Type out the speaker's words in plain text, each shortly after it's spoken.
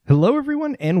Hello,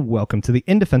 everyone, and welcome to the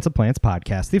In Defense of Plants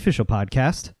podcast, the official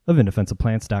podcast of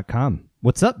indefenseofplants.com.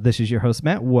 What's up? This is your host,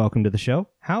 Matt. Welcome to the show.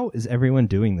 How is everyone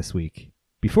doing this week?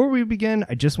 Before we begin,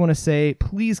 I just want to say,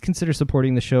 please consider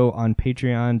supporting the show on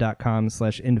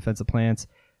patreon.com/indefenseofplants.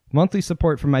 Monthly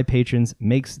support from my patrons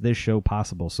makes this show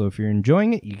possible. So if you're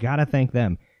enjoying it, you got to thank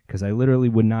them, because I literally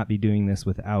would not be doing this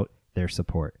without their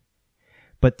support.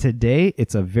 But today,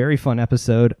 it's a very fun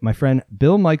episode. My friend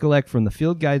Bill Michalek from the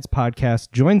Field Guides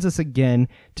podcast joins us again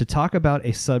to talk about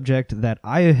a subject that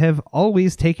I have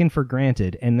always taken for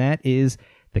granted, and that is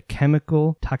the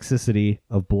chemical toxicity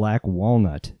of black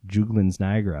walnut, Juglans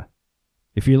nigra.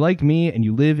 If you're like me and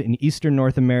you live in Eastern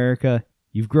North America,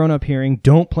 you've grown up hearing,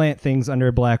 don't plant things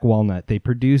under black walnut. They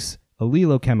produce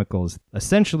allelochemicals,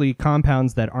 essentially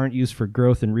compounds that aren't used for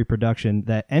growth and reproduction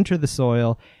that enter the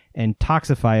soil and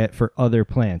toxify it for other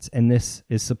plants, and this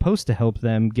is supposed to help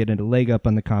them get a leg up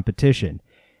on the competition.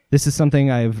 This is something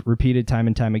I've repeated time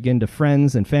and time again to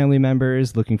friends and family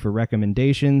members looking for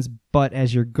recommendations, but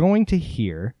as you're going to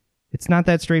hear, it's not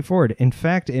that straightforward. In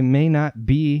fact, it may not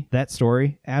be that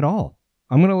story at all.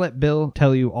 I'm going to let Bill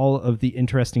tell you all of the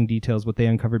interesting details, what they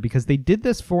uncovered, because they did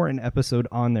this for an episode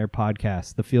on their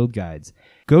podcast, The Field Guides.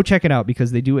 Go check it out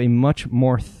because they do a much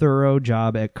more thorough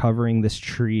job at covering this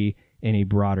tree in a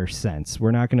broader sense. We're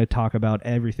not going to talk about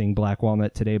everything black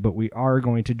walnut today, but we are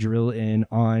going to drill in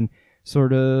on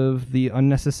sort of the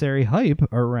unnecessary hype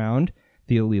around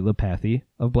the allelopathy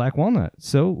of black walnut.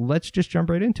 So let's just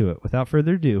jump right into it. Without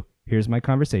further ado, here's my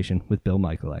conversation with Bill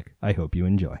Michalek. I hope you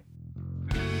enjoy.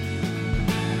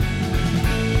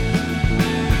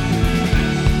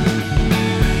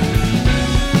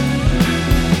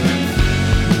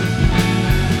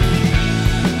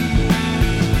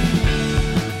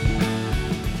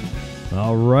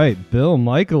 All right, Bill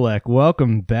Michalek,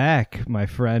 welcome back, my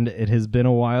friend. It has been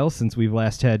a while since we've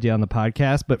last had you on the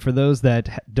podcast, but for those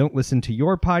that don't listen to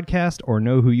your podcast or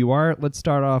know who you are, let's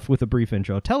start off with a brief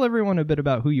intro. Tell everyone a bit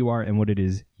about who you are and what it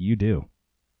is you do.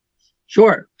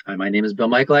 Sure. My name is Bill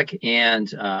Michalek,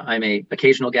 and I'm an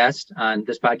occasional guest on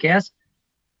this podcast,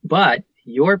 but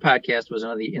your podcast was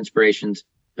one of the inspirations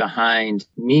behind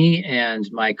me and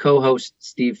my co-host,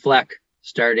 Steve Fleck,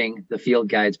 starting the Field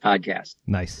Guides podcast.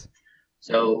 Nice.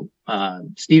 So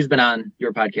Steve's been on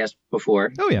your podcast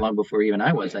before, long before even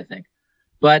I was, I think.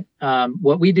 But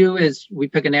what we do is we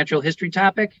pick a natural history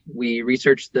topic. We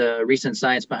research the recent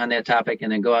science behind that topic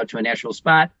and then go out to a natural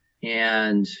spot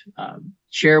and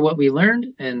share what we learned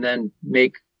and then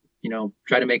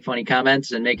try to make funny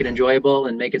comments and make it enjoyable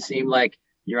and make it seem like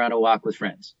you're on a walk with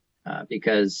friends.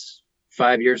 Because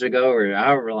 5 years ago or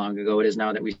however long ago it is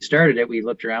now that we started it, we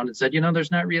looked around and said,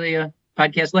 there's not really a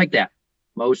podcast like that.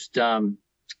 Most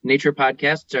nature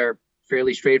podcasts are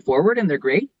fairly straightforward and they're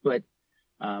great, but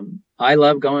I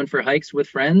love going for hikes with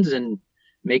friends and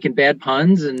making bad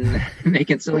puns and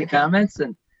making silly comments,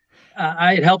 and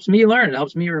it helps me learn. It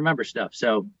helps me remember stuff.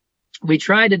 So we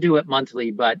try to do it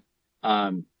monthly, but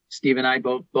Steve and I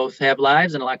both have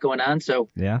lives and a lot going on. So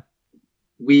yeah,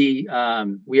 we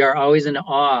are always in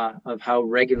awe of how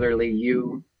regularly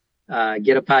you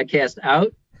get a podcast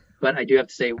out. But I do have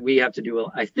to say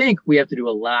I think we have to do a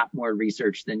lot more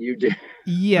research than you do.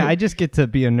 Yeah, I just get to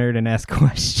be a nerd and ask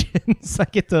questions. I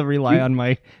get to rely on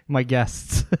my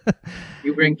guests.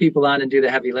 You bring people on and do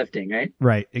the heavy lifting, right?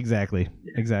 Right, exactly.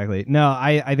 Yeah. Exactly. No,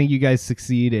 I think you guys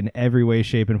succeed in every way,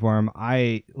 shape, and form.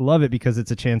 I love it because it's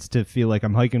a chance to feel like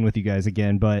I'm hiking with you guys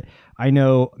again. But I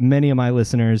know many of my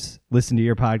listeners listen to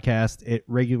your podcast. It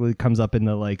regularly comes up in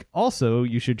the also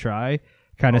you should try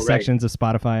kind of sections of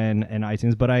Spotify and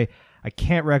iTunes, but I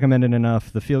can't recommend it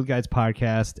enough. The Field Guides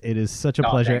podcast, it is such a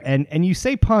pleasure. And you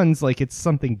say puns like it's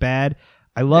something bad.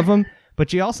 I love them,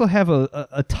 but you also have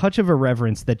a touch of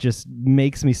irreverence that just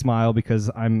makes me smile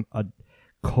because I'm a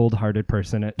cold-hearted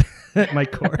person at my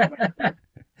core.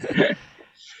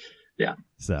 Yeah.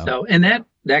 So and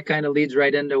that kind of leads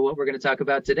right into what we're going to talk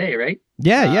about today, right?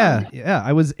 Yeah.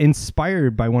 I was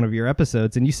inspired by one of your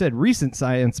episodes, and you said recent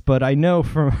science, but I know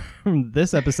from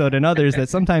this episode and others that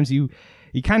sometimes you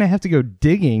kind of have to go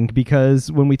digging,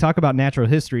 because when we talk about natural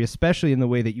history, especially in the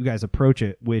way that you guys approach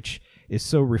it, which is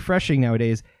so refreshing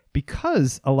nowadays,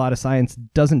 because a lot of science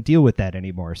doesn't deal with that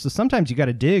anymore. So sometimes you got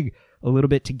to dig a little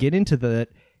bit to get into the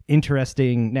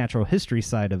interesting natural history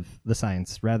side of the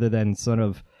science rather than sort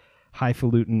of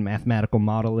highfalutin mathematical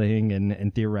modeling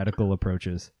and theoretical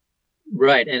approaches.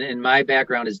 Right. And my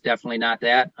background is definitely not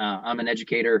that. I'm an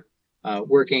educator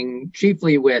working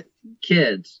chiefly with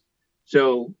kids.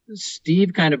 So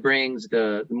Steve kind of brings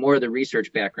the more of the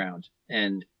research background,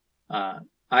 and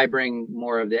I bring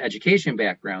more of the education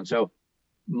background. So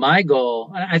my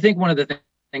goal, I think one of the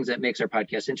things that makes our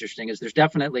podcast interesting is there's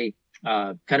definitely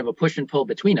kind of a push and pull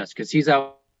between us, because he's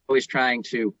always trying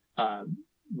to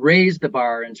raise the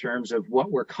bar in terms of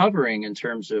what we're covering in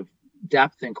terms of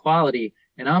depth and quality.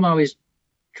 And I'm always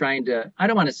trying to, I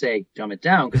don't want to say dumb it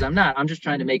down, because I'm not. I'm just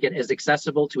trying to make it as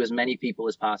accessible to as many people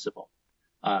as possible.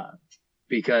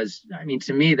 Because, I mean,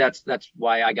 to me, that's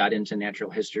why I got into natural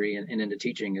history and into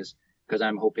teaching, is because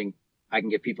I'm hoping I can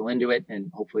get people into it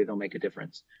and hopefully they'll make a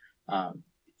difference.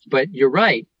 But you're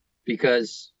right,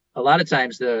 because a lot of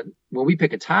times when we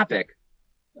pick a topic,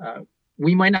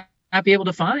 we might not be able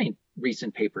to find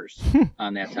recent papers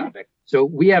on that topic. So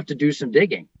we have to do some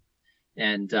digging.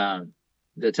 And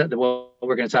what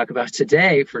we're going to talk about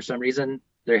today, for some reason,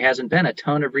 there hasn't been a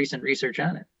ton of recent research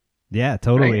on it. Yeah,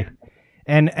 totally. Right?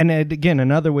 And again,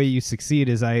 another way you succeed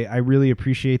is I really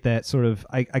appreciate that sort of,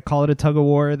 I call it a tug of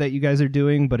war that you guys are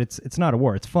doing, but it's not a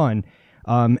war. It's fun.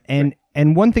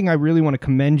 And one thing I really want to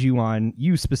commend you on,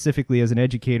 you specifically as an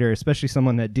educator, especially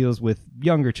someone that deals with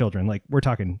younger children, like we're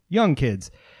talking young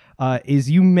kids, is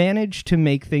you manage to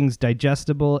make things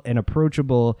digestible and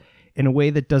approachable in a way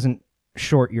that doesn't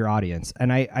short your audience.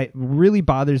 And I really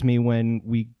bothers me when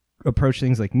we approach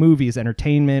things like movies,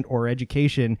 entertainment, or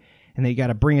education, and they got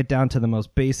to bring it down to the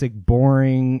most basic,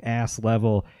 boring ass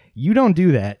level. You don't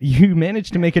do that. You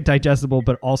manage to make it digestible,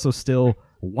 but also still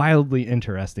wildly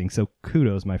interesting. So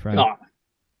kudos, my friend. Oh,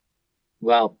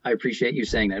 well, I appreciate you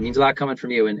saying that. It means a lot coming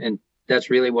from you. And that's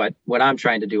really what I'm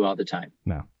trying to do all the time.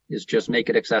 No. Is just make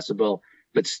it accessible,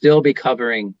 but still be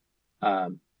covering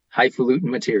highfalutin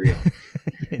material.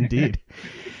 Indeed.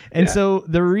 And so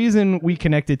the reason we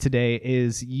connected today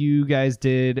is you guys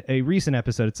did a recent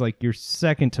episode. It's like your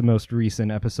second to most recent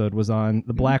episode was on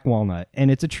the black walnut. And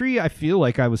it's a tree I feel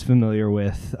like I was familiar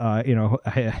with.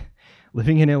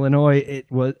 Living in Illinois,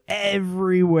 it was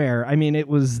everywhere. I mean, it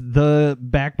was the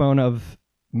backbone of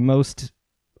most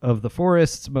of the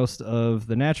forests, most of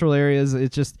the natural areas.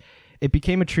 It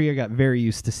became a tree I got very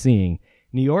used to seeing.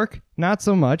 New York, not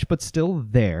so much, but still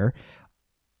there.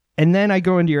 And then I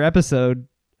go into your episode,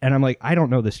 and I'm like, I don't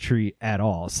know this tree at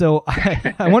all. So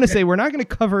I want to say we're not going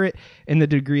to cover it in the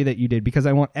degree that you did, because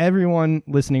I want everyone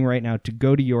listening right now to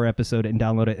go to your episode and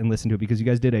download it and listen to it, because you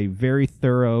guys did a very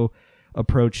thorough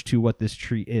approach to what this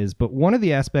tree is. But one of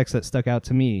the aspects that stuck out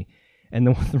to me, and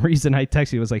the reason I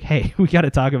texted you was like, hey, we got to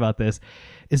talk about this,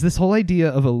 is this whole idea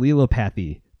of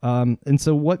allelopathy. And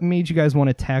so what made you guys want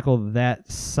to tackle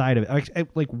that side of it?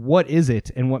 Like, what is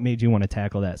it, and what made you want to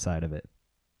tackle that side of it?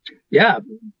 Yeah,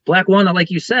 black walnut, like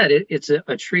you said, it's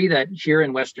a tree that here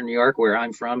in Western New York, where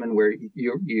I'm from and where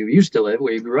you used to live,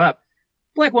 where you grew up,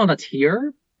 black walnut's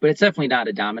here, but it's definitely not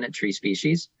a dominant tree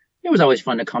species. It was always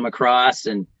fun to come across,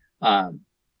 and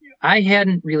I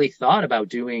hadn't really thought about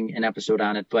doing an episode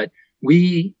on it, but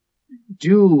we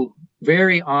do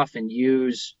very often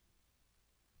use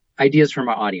ideas from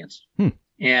our audience.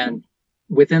 And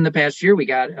within the past year, we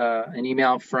got an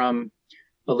email from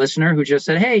a listener who just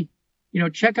said, hey,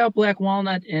 check out black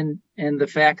walnut and the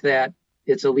fact that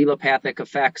its allelopathic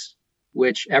effects,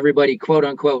 which everybody quote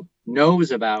unquote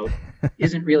knows about,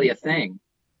 isn't really a thing.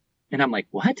 And I'm like,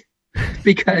 what?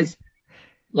 Because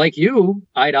like you,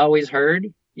 I'd always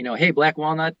heard, hey, black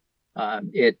walnut,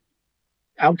 it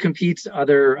outcompetes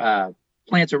other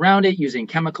plants around it using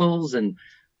chemicals. And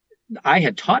I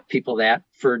had taught people that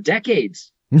for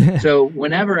decades. So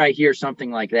whenever I hear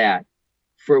something like that,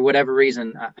 for whatever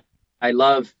reason, I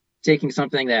love taking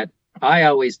something that I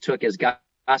always took as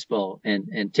gospel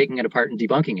and taking it apart and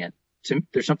debunking it.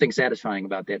 There's something satisfying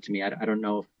about that to me. I don't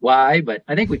know why, but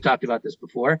I think we've talked about this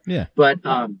before. Yeah. But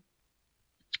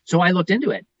so I looked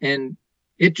into it, and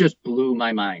it just blew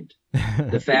my mind.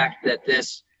 The fact that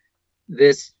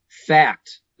this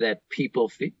fact that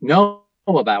people know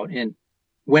about. And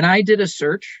when I did a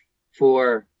search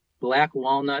for black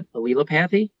walnut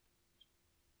allelopathy,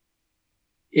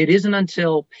 it isn't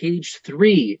until page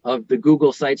 3 of the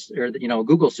Google sites, or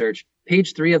Google search,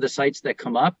 page 3 of the sites that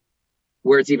come up,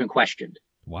 where it's even questioned.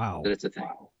 Wow. That it's a thing.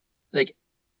 Like,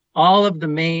 all of the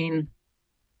main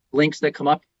links that come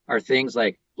up are things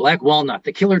like black walnut,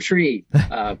 the killer tree,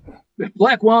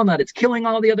 black walnut, it's killing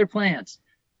all the other plants.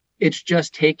 It's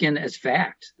just taken as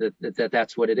fact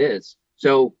that's what it is.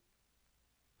 So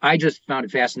I just found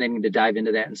it fascinating to dive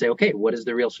into that and say, okay, what is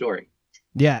the real story?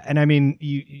 Yeah, and I mean,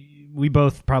 we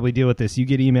both probably deal with this. You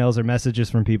get emails or messages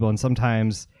from people, and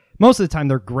sometimes, most of the time,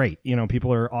 they're great.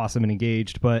 People are awesome and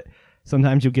engaged, but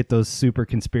sometimes you'll get those super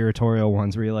conspiratorial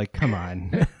ones where you're like, come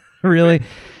on, really?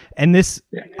 And this,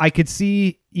 I could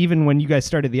see, even when you guys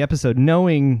started the episode,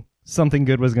 knowing something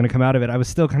good was going to come out of it, I was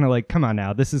still kind of like, come on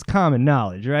now, this is common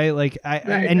knowledge, right? Like,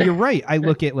 and you're right. I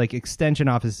look at like extension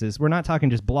offices. We're not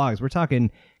talking just blogs. We're talking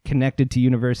connected to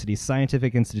universities,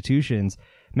 scientific institutions,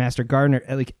 Master Gardener.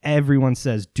 Like everyone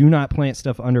says, do not plant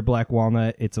stuff under black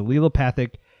walnut. It's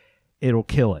allelopathic. It'll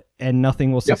kill it and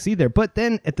nothing will succeed there. But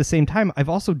then at the same time, I've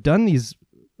also done these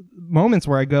moments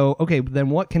where I go, okay,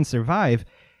 then what can survive?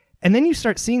 And then you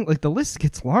start seeing like the list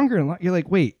gets longer and you're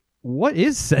like, wait, what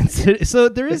is sensitive? So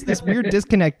there is this weird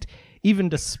disconnect, even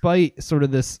despite sort of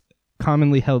this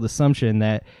commonly held assumption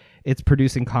that it's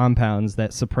producing compounds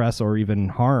that suppress or even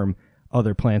harm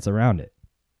other plants around it.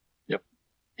 Yep.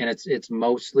 And it's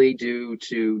mostly due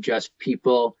to just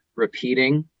people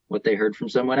repeating what they heard from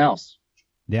someone else.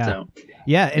 Yeah. So,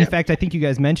 yeah. In fact, I think you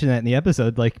guys mentioned that in the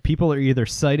episode, like people are either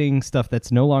citing stuff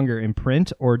that's no longer in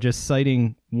print or just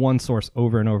citing one source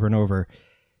over and over and over.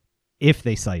 If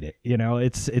they cite it, you know,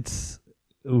 it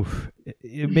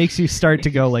makes you start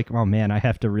to go like, oh man, I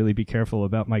have to really be careful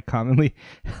about my commonly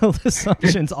held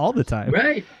assumptions all the time.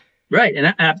 Right.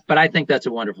 And but I think that's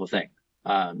a wonderful thing,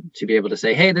 to be able to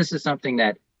say, hey, this is something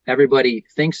that everybody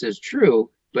thinks is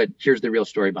true, but here's the real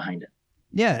story behind it.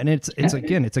 Yeah. And it's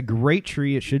again, it's a great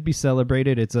tree. It should be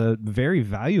celebrated. It's a very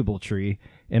valuable tree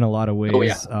in a lot of ways. Oh,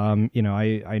 yeah. You know,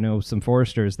 I know some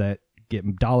foresters that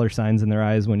get dollar signs in their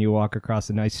eyes when you walk across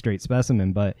a nice straight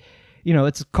specimen, but you know,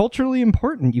 it's culturally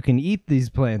important. You can eat these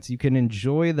plants, you can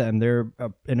enjoy them. They're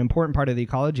an important part of the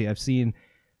ecology. I've seen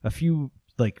a few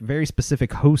like very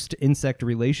specific host insect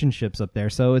relationships up there,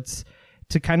 so it's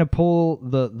to kind of pull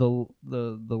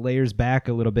the layers back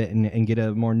a little bit and get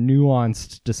a more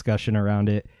nuanced discussion around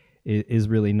it is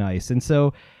really nice. And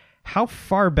so how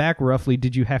far back roughly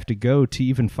did you have to go to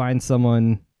even find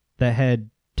someone that had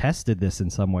tested this in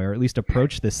some way, or at least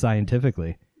approached this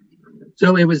scientifically?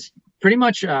 So it was pretty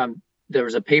much, there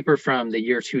was a paper from the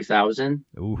year 2000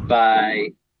 by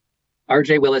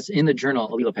R.J. Willis in the journal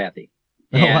Allelopathy.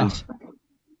 And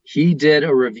he did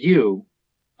a review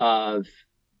of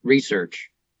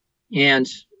research. And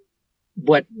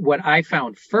what I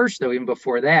found first, though, even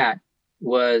before that,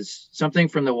 was something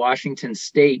from the Washington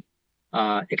State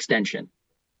Extension.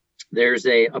 There's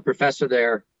a professor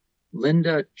there,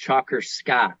 Linda Chalker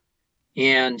Scott,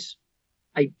 and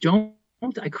I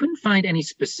couldn't find any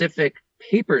specific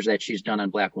papers that she's done on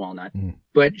black walnut,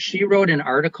 but she wrote an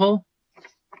article.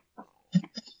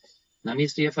 Let me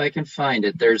see if I can find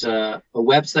it. There's a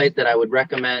website that I would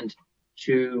recommend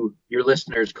to your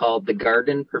listeners called The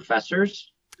Garden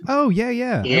Professors. Oh,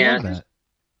 yeah. And I love that.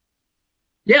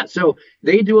 Yeah, so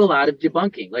they do a lot of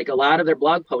debunking. Like a lot of their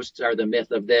blog posts are the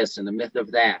myth of this and the myth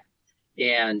of that.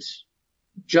 And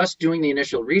just doing the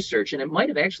initial research, and it might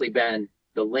have actually been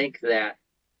the link that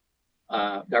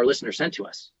our listener sent to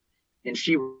us, and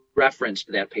she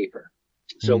referenced that paper.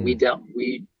 So we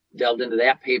delved into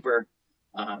that paper,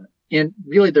 and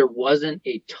really there wasn't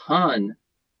a ton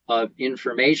of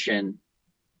information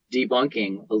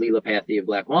debunking allelopathy of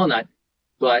black walnut,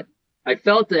 but I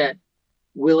felt that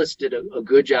Willis did a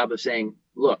good job of saying,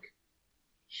 look,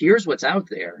 here's what's out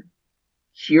there.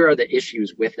 Here are the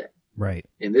issues with it. Right.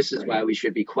 And this is why we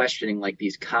should be questioning like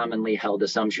these commonly held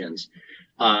assumptions.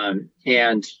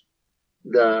 And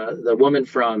the woman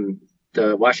from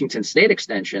the Washington State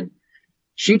Extension,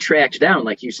 she tracked down,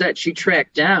 like you said,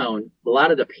 a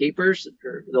lot of the papers,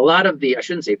 or a lot of the, I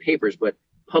shouldn't say papers, but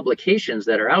publications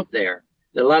that are out there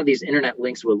that a lot of these internet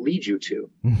links will lead you to.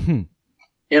 Mm-hmm.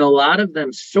 And a lot of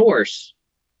them source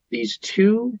these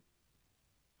two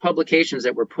publications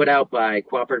that were put out by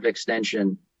Cooperative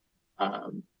Extension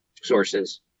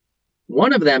sources.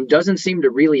 One of them doesn't seem to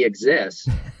really exist.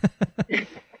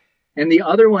 And the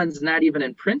other one's not even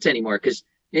in print anymore, because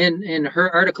in her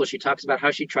article, she talks about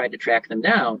how she tried to track them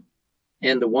down.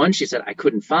 And the one she said, I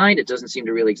couldn't find, it doesn't seem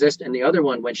to really exist. And the other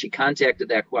one, when she contacted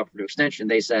that Cooperative Extension,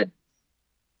 they said,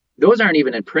 those aren't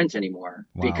even in print anymore.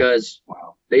 Wow. Because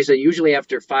they say usually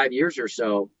after 5 years or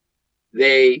so,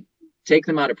 they take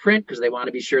them out of print because they want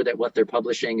to be sure that what they're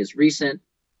publishing is recent.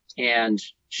 And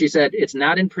she said, it's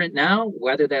not in print now.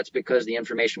 Whether that's because the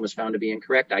information was found to be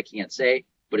incorrect, I can't say,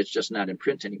 but it's just not in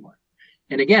print anymore.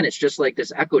 And again, it's just like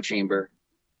this echo chamber.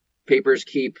 Papers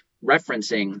keep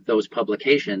referencing those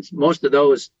publications. Most of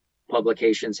those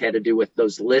publications had to do with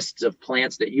those lists of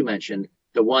plants that you mentioned,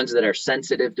 the ones that are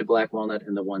sensitive to black walnut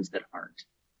and the ones that aren't.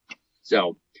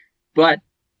 So, but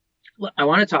I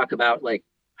want to talk about like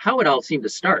how it all seemed to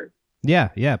start.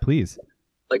 Yeah, please.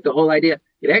 Like the whole idea,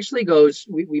 it actually goes,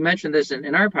 we mentioned this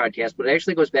in our podcast, but it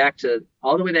actually goes back to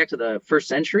all the way back to the 1st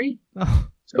century. Oh.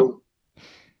 So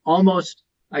almost,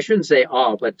 I shouldn't say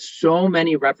all, but so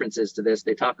many references to this.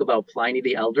 They talk about Pliny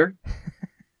the Elder.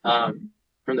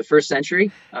 from the 1st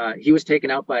century. He was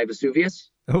taken out by Vesuvius.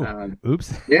 Oh,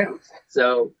 oops. Yeah.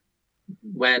 So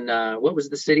when what was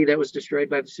the city that was destroyed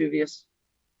by Vesuvius?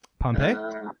 Pompeii.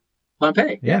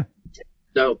 Pompeii. Yeah.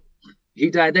 So he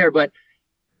died there, but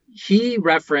he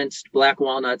referenced black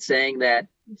walnut, saying that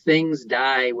things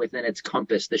die within its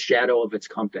compass, the shadow of its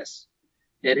compass.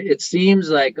 It seems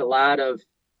like a lot of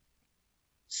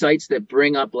sites that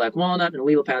bring up black walnut and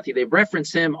allelopathy, they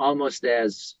reference him almost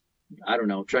as, I don't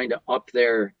know, trying to up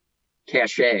their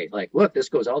cachet. Like, look, this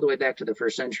goes all the way back to the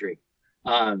 1st century.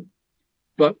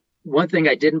 But one thing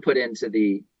I didn't put into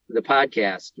the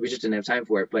podcast, we just didn't have time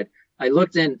for it, but I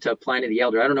looked into Pliny the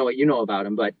Elder. I don't know what you know about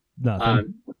him, but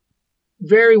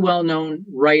very well-known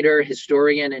writer,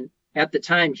 historian, and at the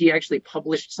time he actually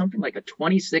published something like a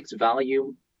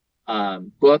 26-volume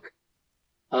book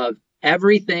of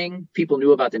everything people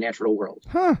knew about the natural world.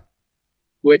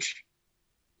 Which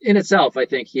in itself, I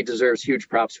think he deserves huge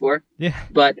props for. Yeah.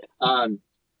 But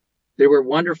there were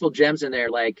wonderful gems in there,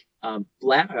 like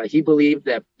he believed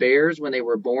that bears, when they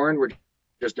were born, were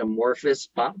just amorphous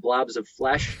blobs of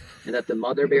flesh, and that the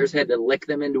mother bears had to lick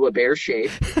them into a bear shape.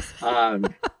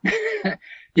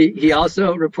 He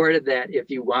also reported that if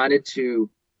you wanted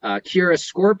to cure a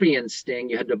scorpion sting,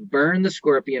 you had to burn the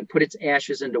scorpion, put its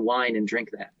ashes into wine, and drink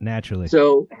that. Naturally.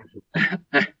 So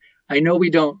I know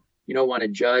we don't, want to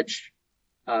judge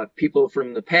people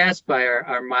from the past by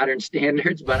our modern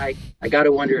standards, but I got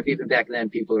to wonder if even back then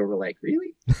people were like,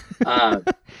 really?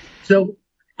 So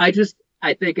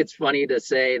I think it's funny to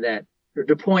say that, or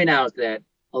to point out that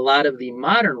a lot of the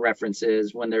modern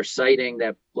references, when they're citing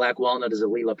that black walnut is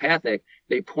allelopathic,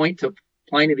 they point to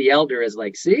Pliny the Elder as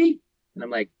like, see? And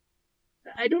I'm like,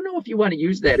 I don't know if you want to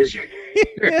use that as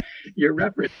your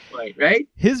reference point, right?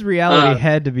 His reality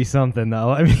had to be something, though.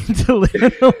 I mean, to live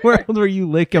in a world where you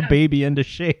lick a baby into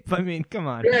shape. I mean, come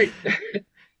on. Right.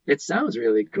 It sounds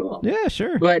really cool. Yeah,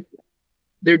 sure. But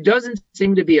there doesn't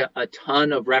seem to be a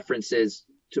ton of references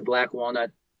to black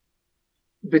walnut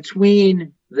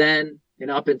between then and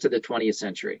up into the 20th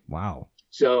century. Wow.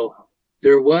 So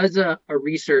there was a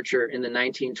researcher in the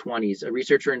 1920s, a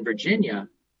researcher in Virginia,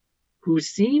 who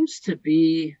seems to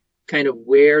be kind of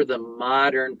where the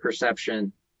modern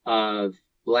perception of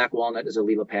black walnut as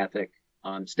allelopathic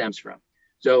stems from.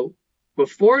 So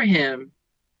before him,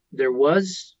 there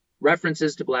was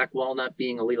references to black walnut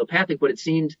being allelopathic, but it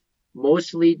seemed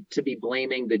mostly to be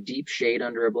blaming the deep shade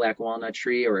under a black walnut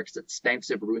tree or its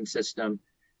extensive root system.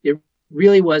 It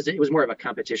was more of a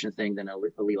competition thing than a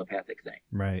allelopathic thing.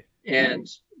 Right.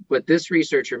 But this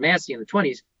researcher, Massey, in the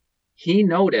 1920s, he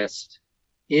noticed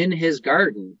in his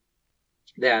garden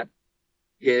that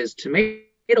his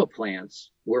tomato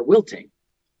plants were wilting.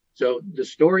 So the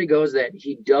story goes that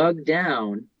he dug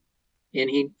down and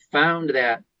he found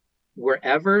that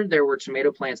wherever there were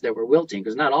tomato plants that were wilting,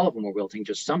 because not all of them were wilting,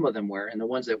 just some of them were, and the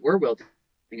ones that were wilting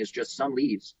is just some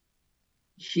leaves.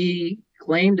 He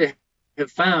claimed to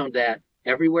have found that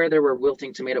everywhere there were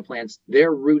wilting tomato plants,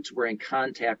 their roots were in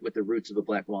contact with the roots of a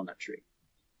black walnut tree.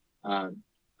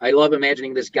 I love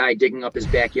imagining this guy digging up his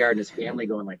backyard and his family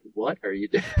going like, what are you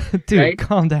doing? Dude, right?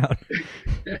 Calm down.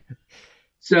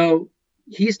 So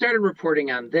he started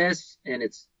reporting on this, and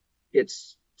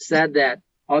it's said that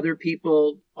other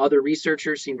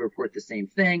researchers seem to report the same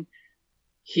thing.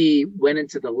 He went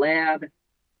into the lab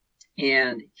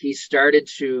and he started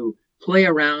to play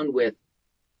around with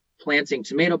planting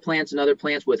tomato plants and other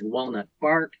plants with walnut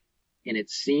bark, and it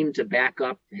seemed to back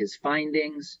up his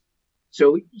findings.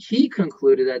 So he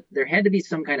concluded that there had to be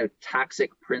some kind of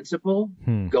toxic principle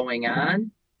going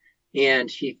on, and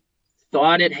he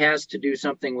thought it has to do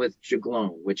something with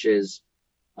jiglone, which is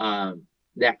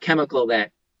that chemical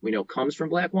that we know comes from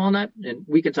black walnut, and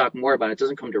we can talk more about it. It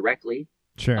doesn't come directly.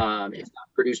 Sure. It's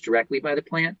not produced directly by the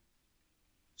plant.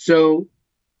 So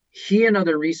he and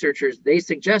other researchers, they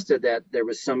suggested that there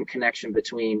was some connection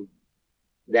between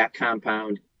that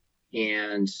compound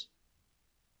and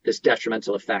this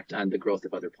detrimental effect on the growth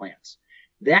of other plants.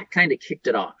 That kind of kicked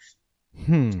it off.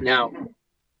 Now,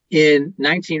 in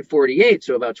 1948,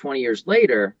 so about 20 years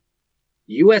later,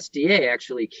 USDA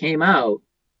actually came out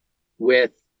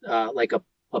with like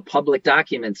a public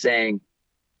document saying,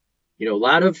 a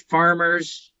lot of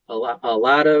farmers, a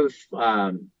lot of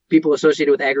people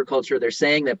associated with agriculture, they're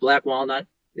saying that black walnut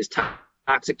is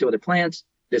toxic to other plants.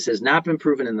 This has not been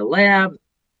proven in the lab.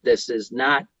 This is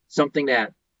not something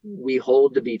that we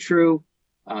hold to be true.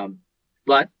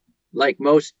 But like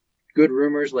most good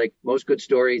rumors, like most good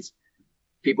stories,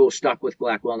 people stuck with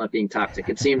black walnut being toxic.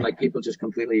 It seemed like people just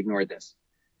completely ignored this.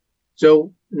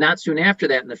 So not soon after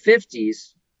that, in the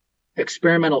 50s,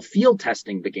 experimental field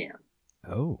testing began.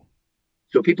 Oh.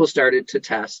 So people started to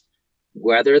test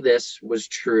whether this was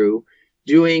true,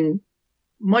 doing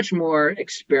much more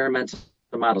experimental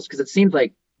models, because it seemed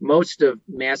like most of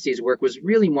Massey's work was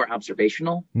really more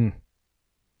observational.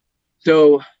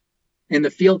 So, and the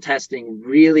field testing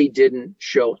really didn't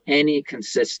show any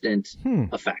consistent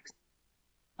effects.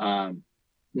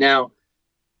 Now,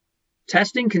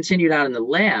 testing continued on in the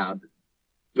lab,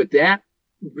 but that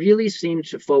really seemed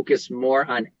to focus more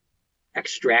on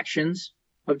extractions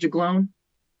of jiglone,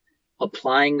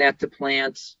 applying that to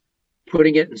plants,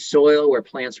 putting it in soil where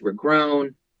plants were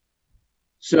grown.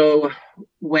 So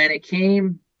when it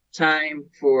came time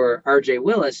for R.J.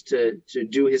 Willis to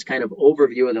do his kind of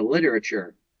overview of the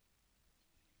literature,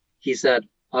 he said,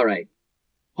 all right,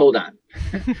 hold on.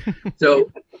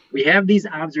 So we have these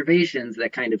observations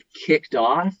that kind of kicked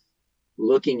off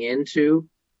looking into,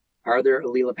 are there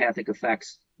allelopathic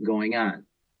effects going on?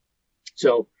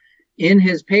 So in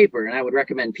his paper, and I would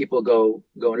recommend people go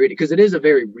and read it, because it is a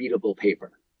very readable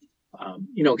paper,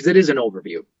 because it is an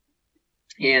overview.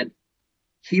 And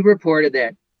he reported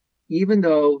that even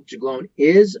though jiglone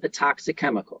is a toxic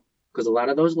chemical, because a lot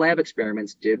of those lab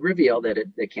experiments did reveal that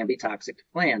it can be toxic to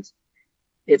plants,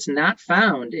 it's not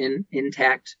found in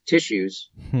intact tissues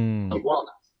of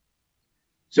walnuts.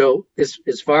 So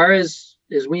as far as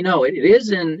we know, it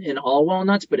is in all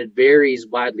walnuts, but it varies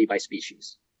widely by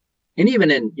species, and even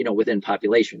in within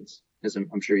populations, as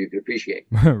I'm sure you could appreciate.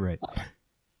 Right.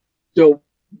 So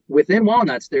within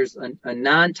walnuts, there's a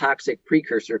non-toxic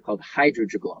precursor called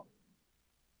hydrojiglone,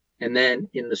 and then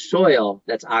in the soil,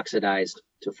 that's oxidized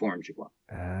to form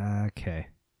jiglone. Okay.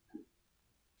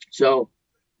 So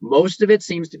most of it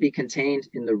seems to be contained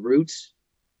in the roots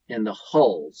and the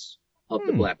hulls of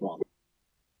the black walnut,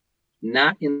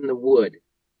 not in the wood.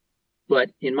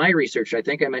 But in my research, I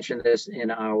think I mentioned this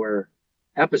in our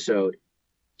episode,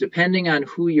 depending on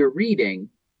who you're reading,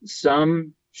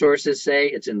 some sources say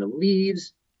it's in the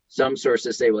leaves. Some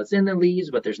sources say, well, it's in the leaves,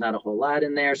 but there's not a whole lot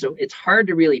in there. So it's hard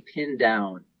to really pin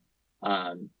down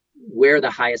where the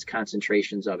highest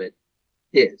concentrations of it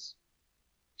is.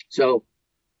 So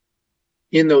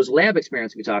in those lab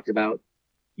experiments we talked about,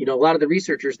 a lot of the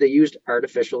researchers, they used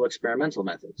artificial experimental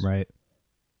methods. Right.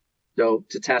 So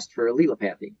to test for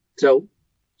allelopathy. So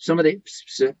some of the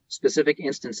specific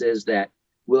instances that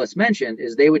Willis mentioned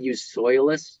is they would use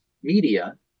soilless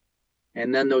media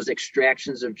and then those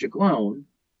extractions of jiglone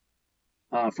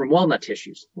from walnut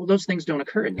tissues. Well, those things don't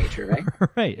occur in nature, right?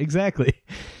 Right, exactly.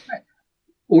 Right.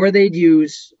 Or they'd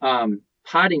use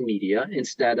potting media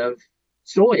instead of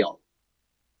soil.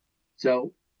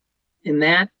 So in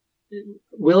that,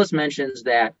 Willis mentions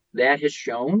that has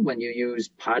shown when you use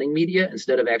potting media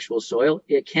instead of actual soil,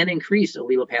 it can increase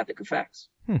allelopathic effects.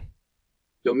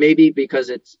 So maybe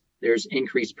because there's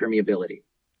increased permeability.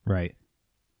 Right.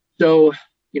 So,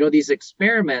 these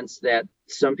experiments that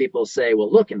some people say,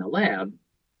 well, look, in the lab,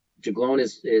 jiglone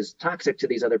is toxic to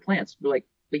these other plants. We're like,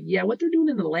 but yeah, what they're doing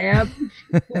in the lab,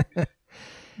 it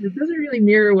doesn't really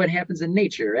mirror what happens in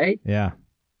nature, right? Yeah.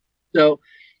 So,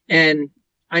 and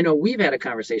I know we've had a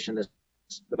conversation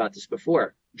about this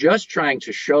before. Just trying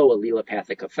to show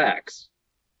allelopathic effects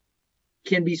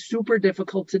can be super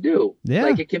difficult to do. Yeah.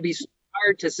 Like it can be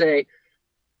hard to say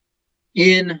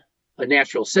in a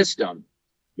natural system,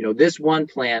 this one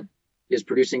plant is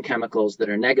producing chemicals that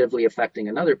are negatively affecting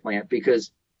another plant,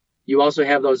 because you also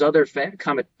have those other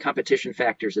competition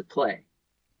factors at play.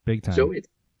 Big time. So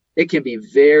it can be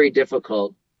very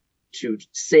difficult to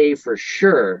say for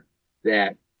sure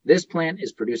that this plant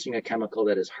is producing a chemical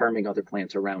that is harming other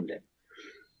plants around it.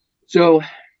 So,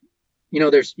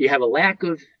 you have a lack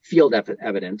of field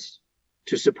evidence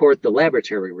to support the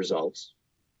laboratory results.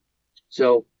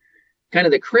 So kind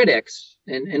of the critics,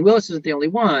 and Willis isn't the only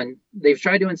one, they've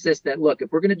tried to insist that, look, if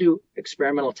we're going to do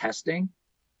experimental testing,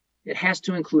 it has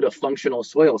to include a functional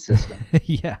soil system.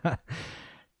 Yeah.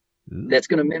 That's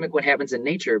going to mimic what happens in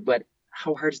nature, but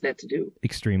how hard is that to do?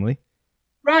 Extremely.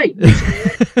 Right.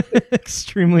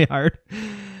 Extremely hard.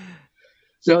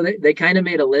 So they kind of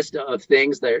made a list of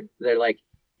things that they're like,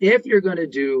 if you're going to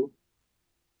do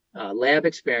lab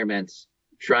experiments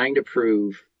trying to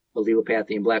prove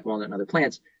allelopathy in black walnut and other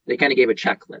plants, they kind of gave a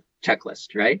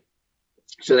checklist, right?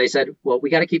 So they said, well, we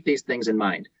got to keep these things in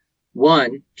mind.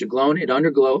 One, jiglone, it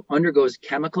undergoes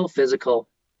chemical, physical,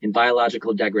 and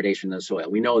biological degradation in the soil.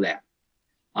 We know that.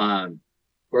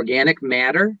 Organic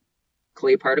matter,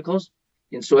 clay particles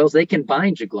in soils, they can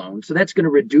bind jiglone. So that's going to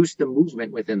reduce the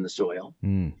movement within the soil.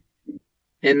 And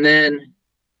then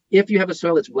if you have a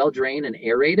soil that's well drained and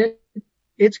aerated,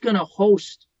 it's going to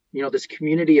host, this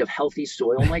community of healthy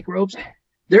soil microbes.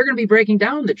 They're going to be breaking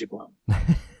down the jiglone.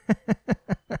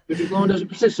 The jiglone doesn't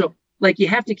persist. So you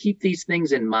have to keep these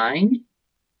things in mind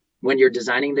when you're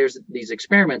designing these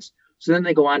experiments. So then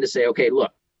they go on to say, okay,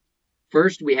 look,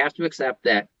 first we have to accept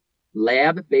that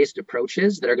lab-based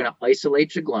approaches that are going to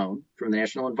isolate Jiglone from the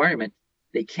natural environment,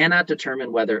 they cannot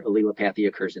determine whether allelopathy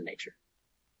occurs in nature.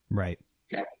 Right.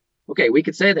 Okay, we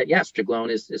could say that, yes, Jiglone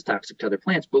is toxic to other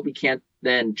plants, but we can't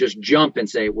then just jump and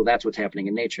say, well, that's what's happening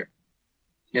in nature.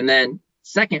 And then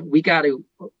second, we got to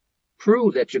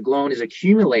prove that Jiglone is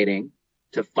accumulating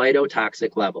to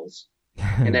phytotoxic levels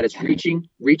and that it's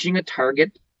reaching a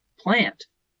target plant.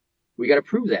 We got to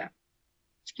prove that.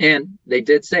 And they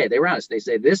did say, they were honest, they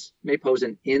say this may pose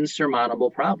an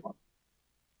insurmountable problem.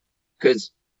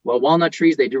 Because while walnut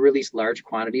trees, they do release large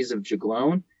quantities of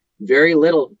Jiglone, very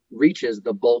little reaches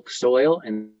the bulk soil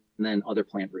and then other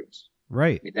plant roots.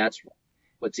 Right. I mean, that's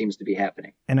what seems to be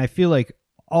happening. And I feel like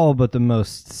all but the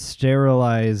most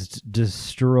sterilized,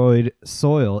 destroyed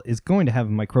soil is going to have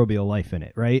microbial life in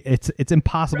it, right? It's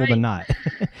impossible to not.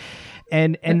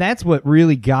 and that's what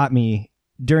really got me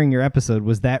during your episode,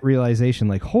 was that realization,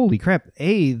 like, holy crap,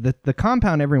 the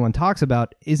compound everyone talks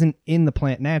about isn't in the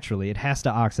plant naturally. It has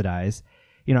to oxidize.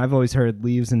 You know, I've always heard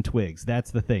leaves and twigs.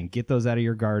 That's the thing. Get those out of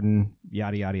your garden,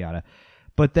 yada, yada, yada.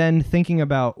 But then thinking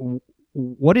about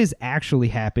what is actually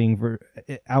happening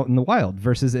out in the wild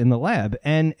versus in the lab.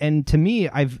 And to me,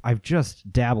 I've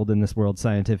just dabbled in this world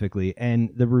scientifically, and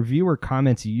the reviewer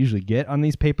comments you usually get on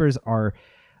these papers are,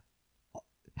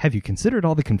 have you considered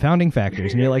all the confounding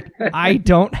factors? And you're like, I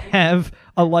don't have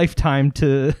a lifetime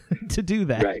to do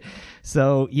that. Right.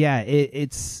 So yeah,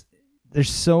 there's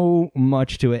so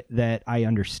much to it that I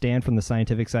understand from the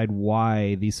scientific side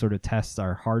why these sort of tests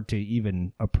are hard to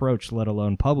even approach, let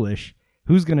alone publish.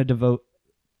 Who's going to devote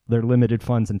their limited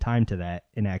funds and time to that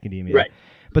in academia? Right.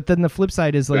 But then the flip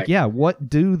side is like, right. Yeah, what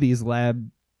do these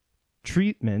lab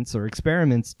treatments or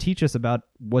experiments teach us about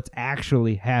what's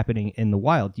actually happening in the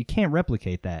wild? You can't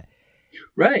replicate that.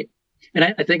 Right. And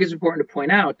I think it's important to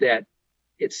point out that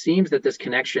it seems that this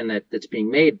connection that's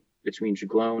being made between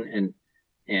Jiglone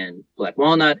and black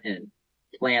walnut and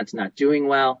plants not doing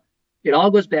well, it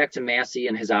all goes back to Massey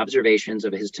and his observations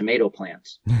of his tomato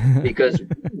plants. Because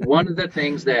one of the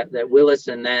things that Willis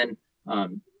and then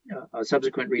a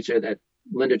subsequent researcher that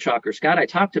Linda Chalker-Scott I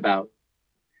talked about,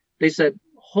 they said,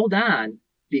 hold on,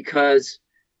 because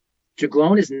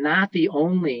Jiglone is not the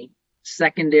only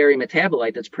secondary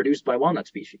metabolite that's produced by walnut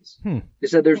species. They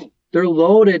said they're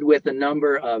loaded with a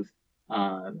number of,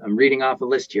 I'm reading off a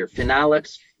list here,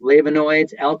 phenolics,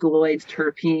 flavonoids, alkaloids,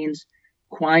 terpenes,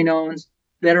 quinones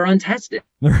that are untested.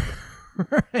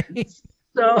 Right.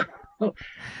 So,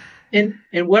 and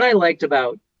what I liked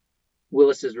about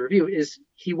Willis's review is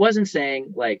he wasn't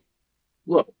saying like,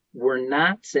 look, we're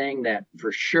not saying that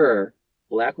for sure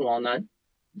black walnut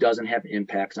doesn't have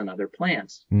impacts on other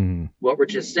plants. What we're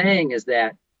just saying is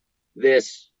that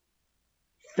this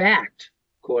fact,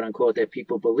 quote unquote, that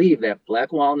people believe that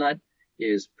black walnut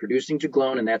is producing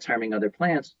Jiglone and that's harming other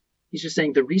plants, he's just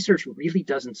saying the research really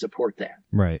doesn't support that.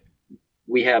 Right.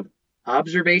 We have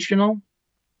observational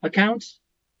accounts,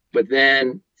 but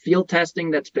then field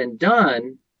testing that's been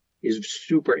done is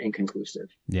super inconclusive.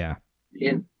 Yeah.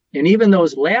 And even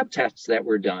those lab tests that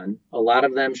were done, a lot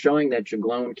of them showing that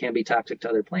Jiglone can be toxic to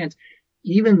other plants,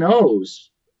 even those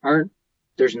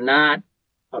there's not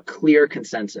a clear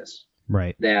consensus.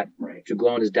 Right. That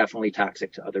Jiglone is definitely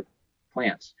toxic to other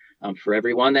plants. For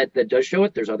everyone that does show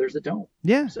it, there's others that don't.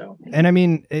 Yeah. So, and I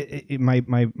mean,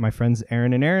 my friends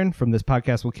Aaron and Aaron from This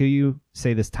Podcast Will Kill You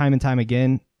say this time and time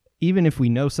again. Even if we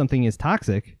know something is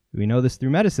toxic, we know this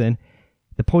through medicine,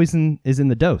 the poison is in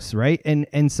the dose, right?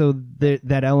 And so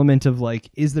that element of like,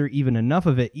 is there even enough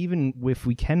of it, even if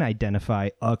we can identify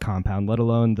a compound, let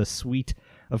alone the suite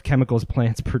of chemicals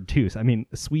plants produce? I mean,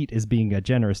 sweet is being a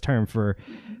generous term for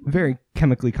very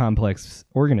chemically complex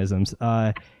organisms.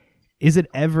 Is it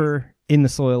ever in the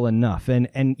soil enough?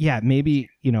 And yeah, maybe,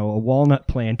 a walnut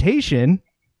plantation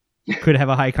could have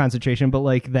a high concentration, but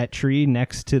like that tree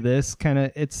next to this kind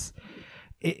of, it's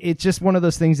just one of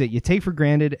those things that you take for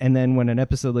granted. And then when an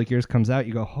episode like yours comes out,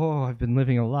 you go, oh, I've been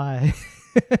living a lie.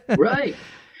 Right.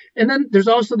 And then there's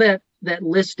also that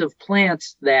list of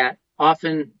plants that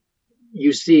often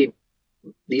you see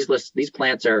these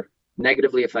plants are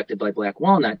negatively affected by black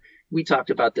walnut. We talked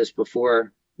about this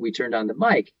before we turned on the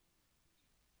mic.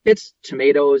 It's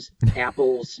tomatoes,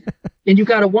 apples, and you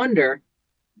got to wonder,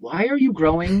 why are you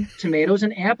growing tomatoes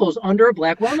and apples under a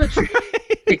black walnut tree?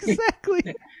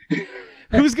 Exactly.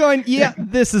 Who's going, yeah,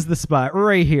 this is the spot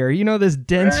right here. This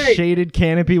dense shaded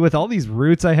canopy with all these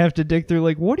roots I have to dig through.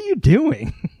 Like, what are you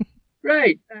doing?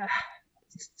 Right.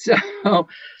 So,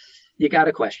 you got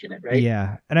to question it, right?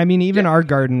 Yeah. And I mean, even our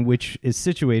garden, which is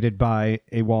situated by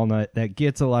a walnut that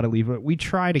gets a lot of leaf, we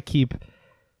try to keep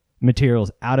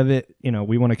materials out of it. You know,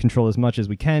 we want to control as much as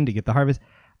we can to get the harvest.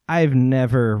 I've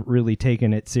never really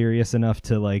taken it serious enough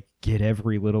to like get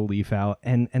every little leaf out.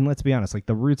 And let's be honest, like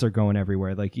the roots are going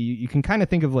everywhere. Like you can kind of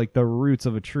think of like the roots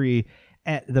of a tree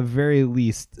at the very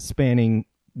least spanning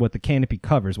what the canopy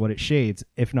covers, what it shades,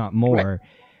 if not more.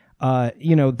 Right.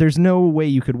 You know, there's no way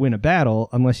you could win a battle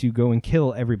unless you go and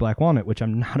kill every black walnut, which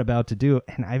I'm not about to do.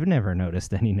 And I've never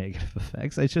noticed any negative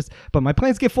effects. It's just, but my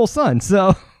plants get full sun.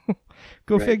 So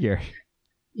go figure.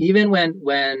 Even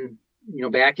when, you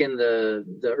know, back in the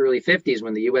early 50s,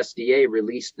 when the USDA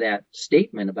released that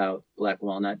statement about black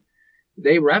walnut,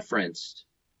 they referenced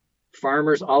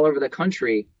farmers all over the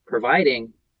country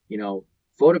providing, you know,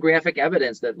 photographic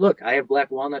evidence that, look, I have black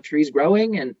walnut trees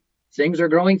growing and things are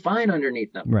growing fine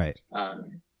underneath them. Right.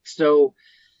 So,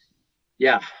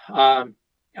 yeah,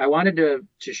 I wanted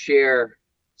to share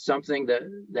something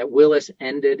that Willis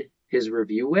ended his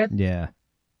review with. Yeah.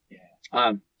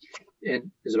 And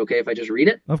is it okay if I just read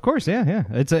it? Of course, yeah.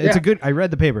 It's a good. I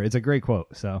read the paper. It's a great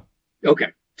quote. So. Okay.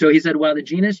 So he said, while the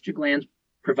genus Juglans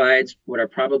provides what are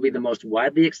probably the most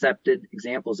widely accepted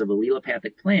examples of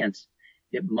allelopathic plants,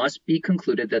 it must be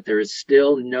concluded that there is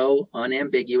still no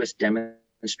unambiguous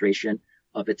demonstration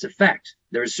of its effect.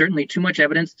 There is certainly too much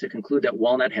evidence to conclude that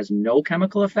walnut has no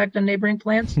chemical effect on neighboring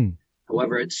plants.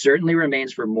 However, it certainly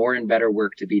remains for more and better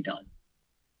work to be done.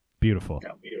 Beautiful.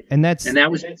 And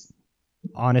that was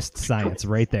honest science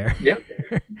right there. Yep.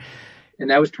 And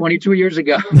that was 22 years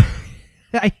ago.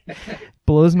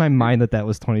 Blows my mind that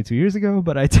was 22 years ago,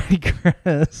 but I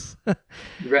digress.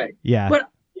 Right. Yeah. But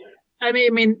I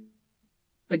mean,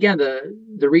 again,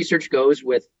 the research goes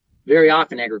with, very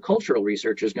often agricultural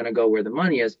research is going to go where the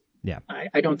money is. Yeah.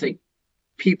 I don't think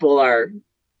people are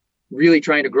really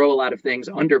trying to grow a lot of things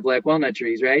under black walnut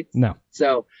trees, right? No.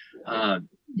 So,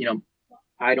 you know,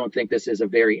 I don't think this is a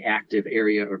very active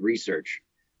area of research,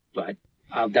 but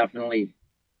I'll definitely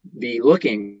be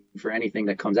looking for anything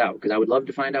that comes out because I would love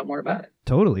to find out more about it.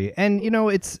 Totally. And, you know,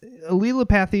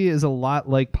 allelopathy is a lot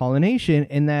like pollination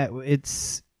in that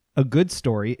it's a good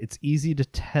story. It's easy to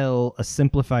tell a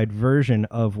simplified version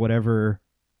of whatever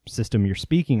system you're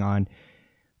speaking on,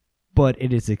 but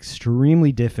it is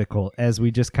extremely difficult, as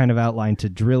we just kind of outlined, to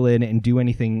drill in and do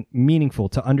anything meaningful.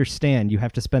 To understand, you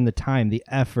have to spend the time, the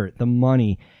effort, the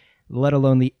money, let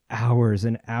alone the hours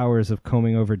and hours of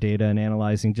combing over data and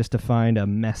analyzing just to find a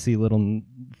messy little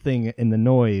thing in the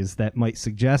noise that might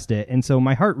suggest it. And so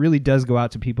my heart really does go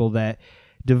out to people that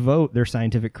devote their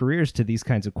scientific careers to these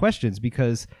kinds of questions,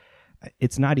 because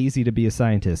it's not easy to be a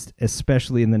scientist,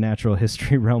 especially in the natural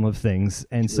history realm of things.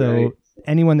 And so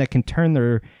anyone that can turn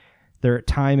their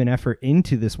time and effort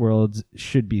into this world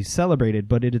should be celebrated,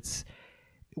 but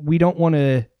we don't want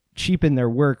to cheapen their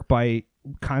work by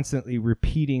constantly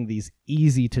repeating these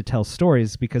easy to tell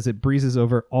stories, because it breezes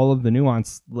over all of the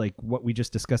nuance, like what we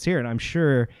just discussed here. And I'm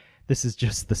sure this is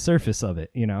just the surface of it,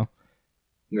 you know?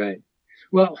 Right.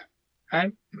 Well,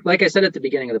 like I said at the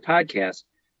beginning of the podcast,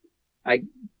 I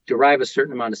derive a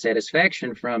certain amount of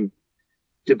satisfaction from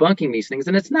debunking these things.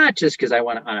 And it's not just because I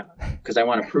want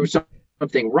to prove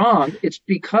something wrong. It's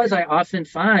because I often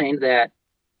find that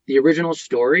the original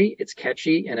story, it's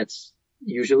catchy and it's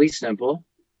usually simple.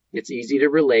 It's easy to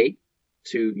relate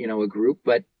to, you know, a group,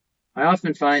 but I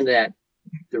often find that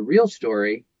the real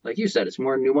story, like you said, it's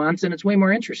more nuanced and it's way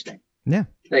more interesting. Yeah.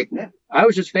 I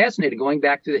was just fascinated going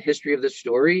back to the history of the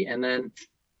story and then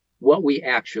what we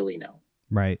actually know.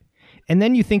 Right. And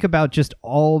then you think about just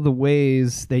all the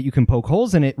ways that you can poke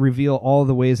holes in it, reveal all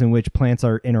the ways in which plants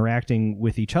are interacting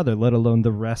with each other, let alone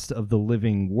the rest of the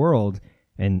living world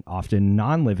and often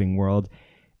non-living world.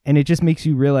 And it just makes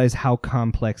you realize how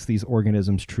complex these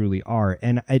organisms truly are.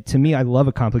 And to me, I love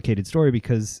a complicated story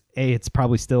because, A, it's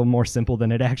probably still more simple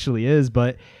than it actually is,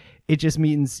 but it just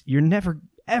means you're never,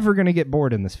 ever going to get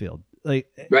bored in this field. Like,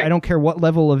 right. I don't care what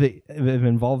level of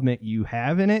involvement you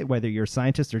have in it, whether you're a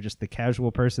scientist or just the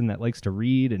casual person that likes to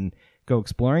read and go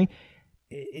exploring.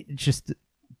 It just,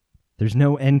 there's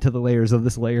no end to the layers of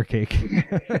this layer cake.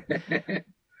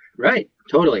 Right.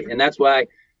 Totally. And that's why,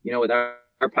 you know, with our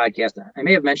podcast, I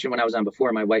may have mentioned when I was on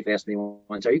before, my wife asked me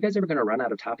once, are you guys ever going to run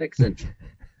out of topics? And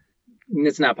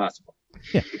it's not possible.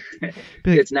 Yeah.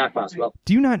 It's not possible.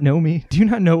 Do you not know me? Do you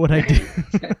not know what I do?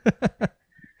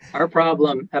 Our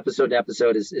problem episode to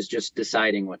episode is just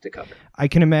deciding what to cover. I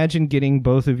can imagine getting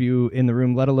both of you in the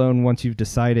room, let alone once you've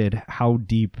decided how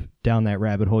deep down that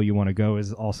rabbit hole you want to go,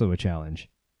 is also a challenge.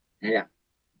 Yeah,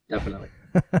 definitely.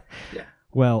 Yeah.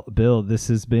 Well, Bill, this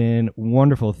has been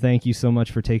wonderful. Thank you so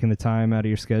much for taking the time out of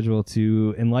your schedule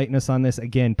to enlighten us on this.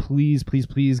 Again, please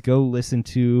go listen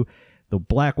to the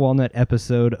Black Walnut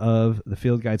episode of the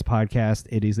Field Guides podcast.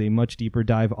 It is a much deeper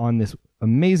dive on this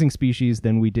amazing species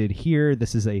than we did here.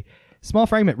 This is a small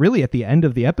fragment really at the end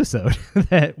of the episode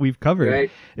that we've covered.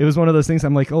 Right. It was one of those things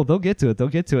I'm like, oh, they'll get to it.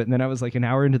 And then I was like an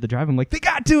hour into the drive. I'm like, they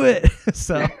got to it.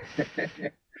 So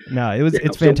no,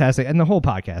 it's fantastic. And the whole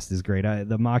podcast is great.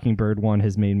 The Mockingbird one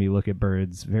has made me look at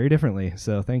birds very differently.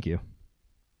 So thank you.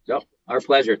 So our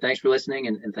pleasure. Thanks for listening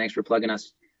and thanks for plugging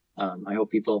us. I hope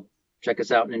people check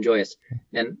us out and enjoy us.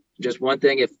 And just one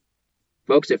thing, if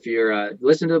you're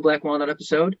listening to the Black Walnut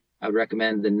episode, I would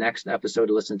recommend the next episode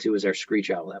to listen to is our Screech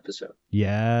Owl episode.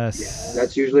 Yes.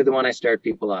 That's usually the one I start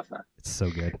people off on. It's so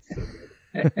good.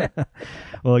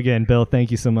 Well, again, Bill,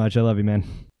 thank you so much. I love you, man.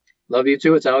 Love you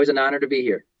too. It's always an honor to be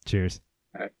here. Cheers.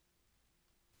 All right.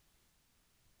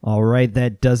 All right,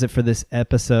 that does it for this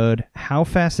episode. How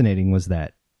fascinating was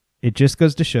that? It just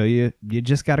goes to show you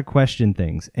just got to question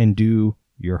things and do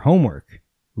your homework.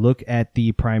 Look at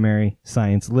the primary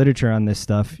science literature on this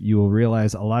stuff. You will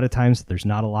realize a lot of times there's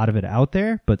not a lot of it out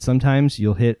there, but sometimes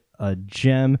you'll hit a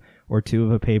gem or two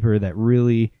of a paper that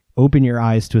really open your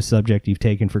eyes to a subject you've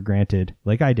taken for granted,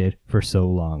 like I did for so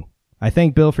long. I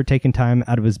thank Bill for taking time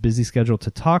out of his busy schedule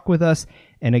to talk with us.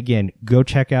 And again, go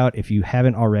check out, if you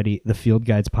haven't already, the Field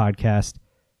Guides podcast.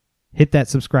 Hit that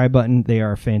subscribe button. They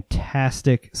are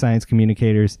fantastic science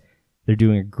communicators. They're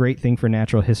doing a great thing for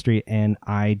natural history, and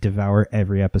I devour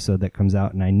every episode that comes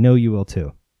out, and I know you will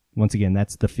too. Once again,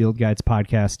 that's the Field Guides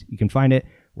podcast. You can find it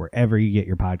wherever you get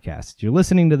your podcasts. You're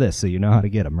listening to this, so you know how to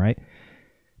get them, right?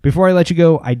 Before I let you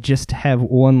go, I just have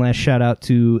one last shout out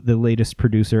to the latest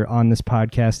producer on this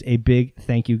podcast. A big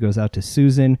thank you goes out to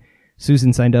Susan.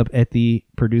 Susan signed up at the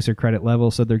producer credit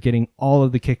level, so they're getting all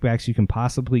of the kickbacks you can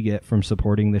possibly get from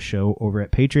supporting the show over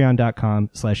at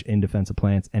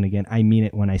patreon.com/indefenseofplants. And again, I mean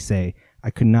it when I say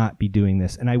I could not be doing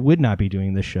this, and I would not be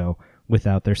doing this show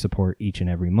without their support each and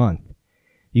every month.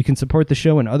 You can support the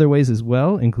show in other ways as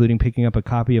well, including picking up a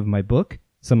copy of my book,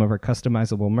 some of our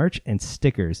customizable merch, and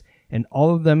stickers. And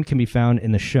all of them can be found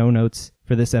in the show notes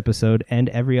for this episode and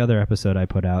every other episode I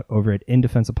put out over at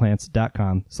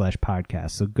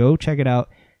indefenseofplants.com/podcast. So go check it out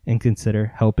and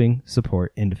consider helping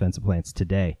support In Defense of Plants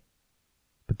today.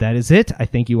 But that is it. I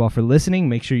thank you all for listening.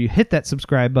 Make sure you hit that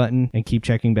subscribe button and keep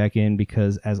checking back in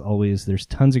because, as always, there's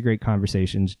tons of great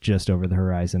conversations just over the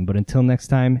horizon. But until next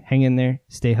time, hang in there,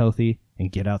 stay healthy, and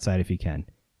get outside if you can.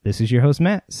 This is your host,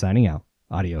 Matt, signing out.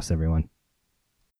 Adios, everyone.